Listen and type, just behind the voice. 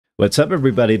What's up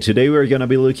everybody, today we're gonna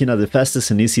be looking at the fastest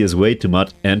and easiest way to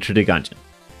mod Enter the Gungeon.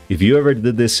 If you ever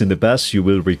did this in the past, you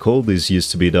will recall this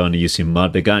used to be done using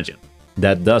mod the Gungeon.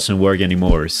 That doesn't work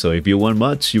anymore, so if you want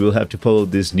mods, you will have to follow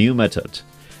this new method.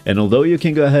 And although you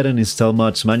can go ahead and install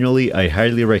mods manually, I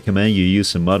highly recommend you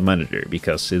use a mod manager,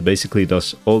 because it basically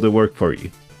does all the work for you.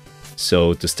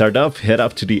 So to start off, head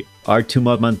up to the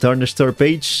R2Modman Thunderstore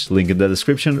page, link in the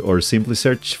description, or simply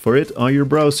search for it on your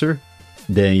browser.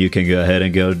 Then you can go ahead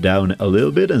and go down a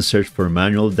little bit and search for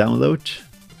manual download.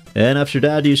 And after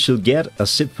that you should get a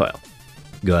zip file.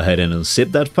 Go ahead and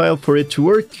unzip that file for it to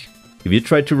work. If you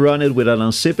try to run it without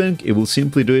unzipping, it will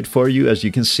simply do it for you, as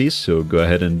you can see, so go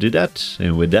ahead and do that.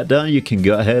 And with that done, you can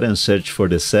go ahead and search for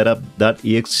the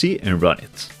setup.exe and run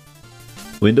it.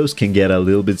 Windows can get a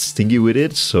little bit stingy with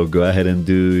it, so go ahead and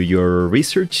do your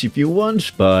research if you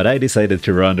want, but I decided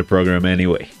to run the program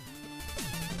anyway.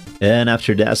 And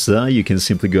after that's done, you can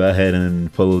simply go ahead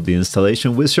and follow the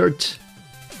installation wizard.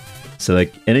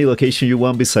 Select any location you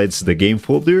want besides the game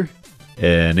folder,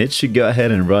 and it should go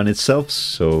ahead and run itself,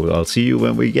 so I'll see you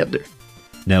when we get there.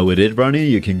 Now with it running,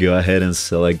 you can go ahead and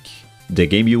select the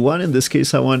game you want. In this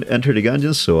case I want Enter the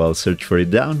Gungeon, so I'll search for it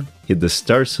down, hit the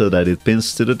star so that it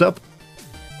pins to the top.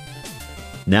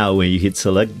 Now when you hit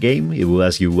select game, it will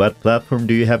ask you what platform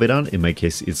do you have it on. In my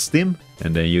case it's Steam,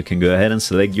 and then you can go ahead and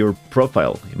select your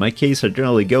profile. In my case I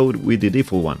generally go with the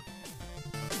default one.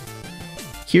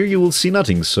 Here you will see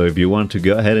nothing, so if you want to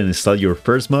go ahead and install your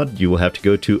first mod, you will have to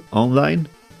go to online,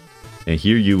 and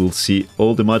here you will see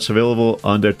all the mods available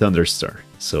under Thunderstore.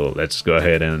 So let's go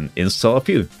ahead and install a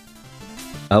few.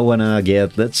 I wanna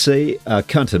get, let's say, a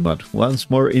content mod,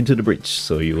 once more into the bridge.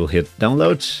 So you will hit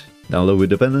download, download with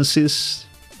dependencies,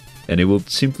 and it will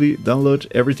simply download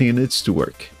everything it needs to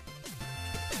work.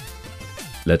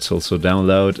 Let's also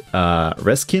download a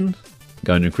reskin,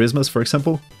 Gungeon Christmas for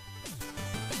example.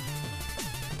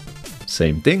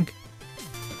 Same thing.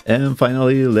 And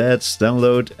finally, let's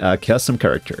download a custom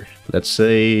character. Let's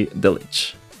say the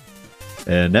Lich.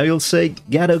 And now you'll say,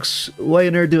 Gadox, why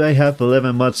on earth do I have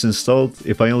 11 mods installed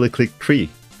if I only click 3?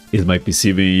 Is my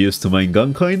PC being used to mine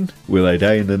Gungeon? Will I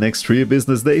die in the next 3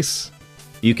 business days?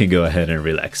 You can go ahead and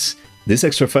relax. These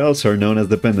extra files are known as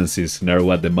dependencies and are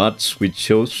what the mods we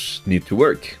chose need to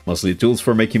work. Mostly tools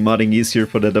for making modding easier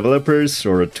for the developers,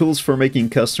 or tools for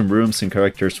making custom rooms and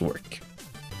characters work.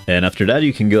 And after that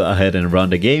you can go ahead and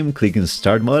run the game, clicking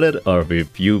start modded, or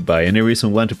if you by any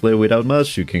reason want to play without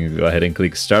mods, you can go ahead and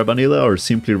click start vanilla, or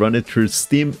simply run it through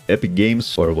Steam, Epic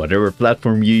Games, or whatever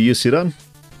platform you use it on.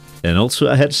 And also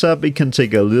a heads up, it can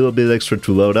take a little bit extra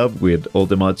to load up with all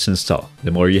the mods installed. The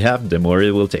more you have, the more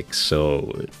it will take,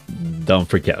 so don't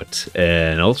freak out.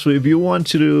 And also if you want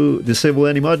to disable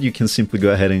any mod, you can simply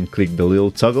go ahead and click the little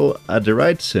toggle at the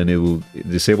right, and it will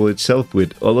disable itself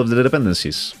with all of the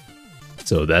dependencies.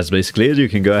 So that's basically it. You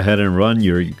can go ahead and run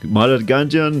your modded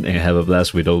Gungeon and have a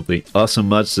blast with all the awesome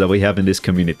mods that we have in this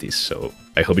community. So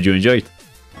I hope you enjoyed.